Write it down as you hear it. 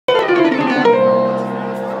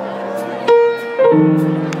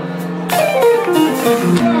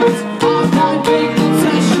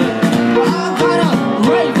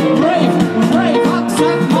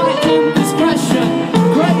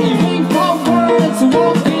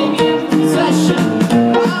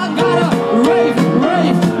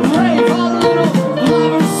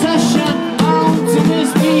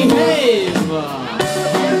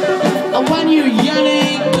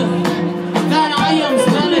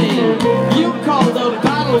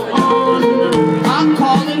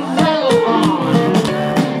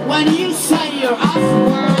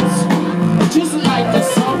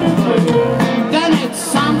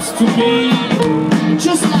To me,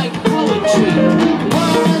 just like poetry,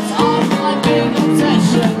 words are my big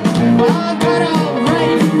obsession. I gotta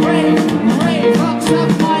rave,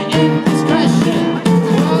 accept my indiscretion.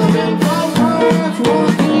 Working for words,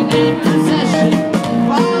 walking in possession.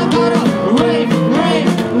 I gotta rave,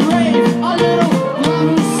 a little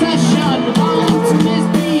long session. How to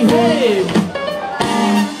misbehave.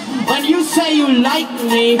 When you say you like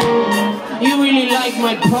me, you really like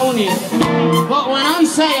my pony. But when I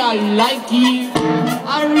say I like you,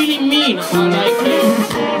 I really mean I like you.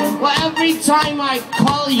 Well, every time I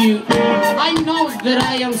call you, I know that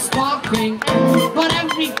I am stalking. But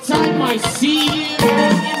every time I see you,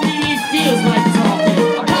 it really feels like talking.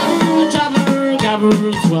 Jabber, gabber,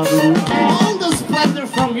 swabber. All the splendor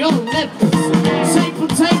from your lips. Say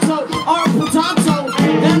potato or potato,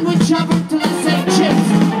 then whichever till I say chips.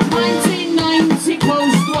 1990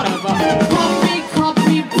 post, whatever.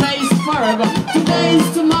 Copy, paste forever. Today's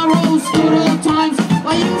tomorrow's good old times.